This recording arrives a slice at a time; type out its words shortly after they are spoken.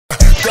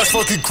That's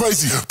fucking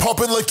crazy.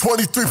 Popping like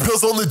 23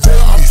 pills on the daily.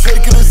 I'm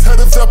taking his head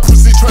if that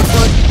pussy try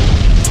play.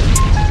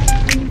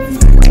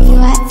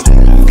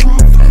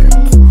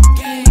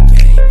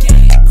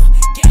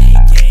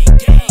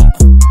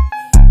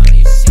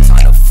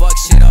 Time to fuck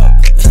shit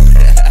up.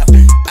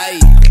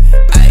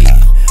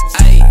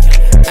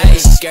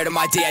 She's scared of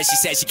my D and she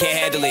said she can't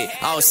handle it.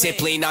 I don't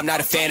sip lean, I'm not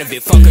a fan of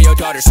it. Fuck on your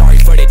daughter, sorry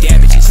for the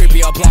damages.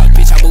 Creepy on block,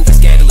 bitch, I'm moving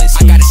scandalous.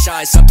 I gotta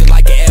shine something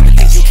like an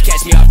amethyst. You can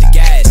catch me off the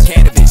gas,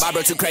 cannabis. My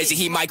bro too crazy,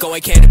 he might go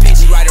and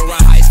cannabis. He riding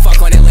around high as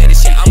fuck on Atlanta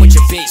shit. I'm with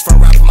your bitch, for a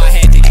round put my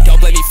hand in it.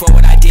 Don't blame me for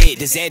what I did,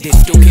 the Xandis.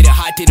 Still get it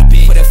hot to the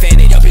bit, put a fan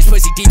in. Yo bitch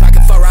pussy deep, I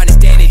can fuck around his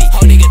sanity.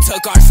 Whole nigga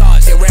took our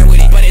sauce and ran with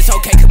it. But it's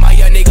okay cause my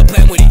young nigga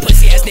playing with it.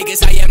 Pussy ass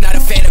niggas, I am not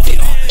a fan of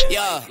it.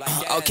 Yeah,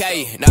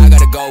 okay, now I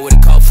gotta go with a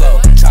cold flow.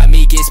 Try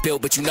me, get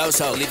spilled, but you know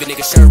so. Leave a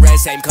nigga shirt red,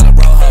 same color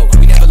rojo.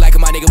 We never like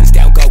my nigga, we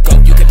down go.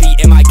 You can be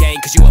in my gang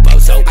cause you a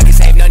bozo. I can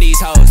save none of these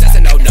hoes, that's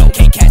a no-no.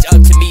 Can't catch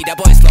up to me, that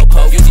boy is slow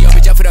po. Use the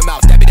bitch up for the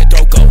mouth, that be the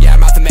throat go. Yeah,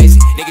 I'm mouth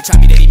amazing, nigga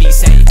try me, that he me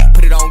saying.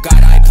 Put it on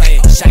God, I ain't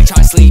playing. Shawty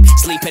try sleep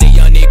at a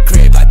young nigga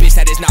crib. Like bitch,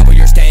 that is not where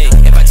you're staying.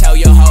 If I tell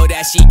your hoe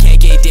that she can't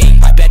get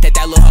deep, I bet that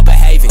little hoe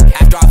behaving.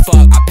 After I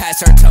fuck, I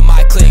pass her to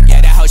my clique.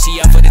 Yeah, that hoe she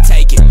up for the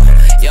taking.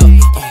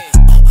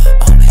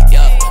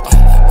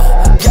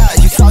 Yeah,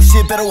 you talk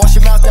shit, better wash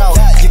your mouth out.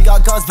 Yeah, you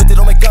got guns, but they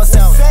don't make gun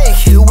sound.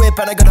 Fake, you whip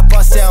and I gotta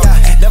bust down.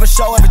 Yeah, never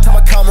show every time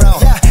I come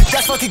round. Yeah,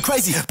 that's fucking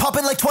crazy.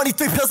 Popping like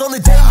 23 pills on the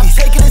daily. I'm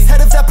taking his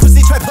head if that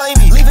pussy try play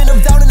me. Leaving him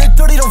down in the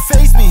dirty, don't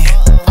faze me.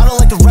 I don't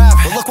like to rap,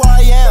 but look where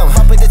I am.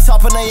 Up at the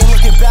top and I ain't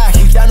looking back.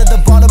 You down at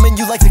the bottom and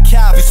you like to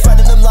cap. You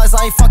spreading them lies,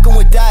 I ain't fucking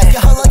with that.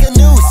 Get hung like a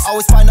noose. I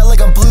always find out like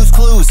I'm Blue's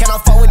Clues.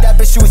 Cannot fuck with that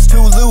bitch, she was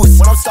too loose.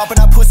 When I'm stopping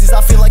at pussies,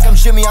 I feel like I'm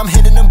Jimmy. I'm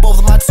hitting them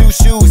both with my two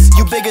shoes.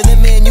 You bigger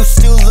than me and you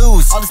still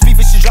lose. All this beef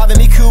is just driving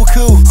me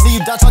cuckoo. See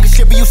you done talking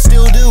shit, but you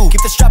still do.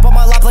 Keep the strap on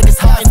my lap like it's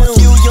high noon.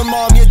 Fuck you, your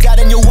mom, your dad,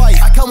 and your wife.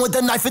 I come with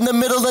a knife in the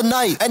middle of the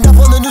night. End up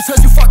on the news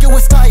cause you fucking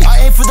with Skype.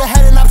 I aim for the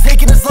head and I'm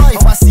taking his life.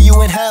 If I see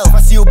you in hell, if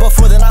I see you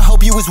before, then I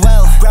hope you as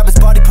well. Grab his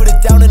body, put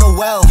it down in a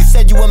well. You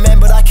said you a man,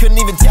 but I couldn't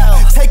even tell.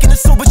 Taking the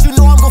soul, but you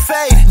know I'm gon'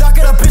 fade.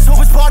 Knocking a bitch over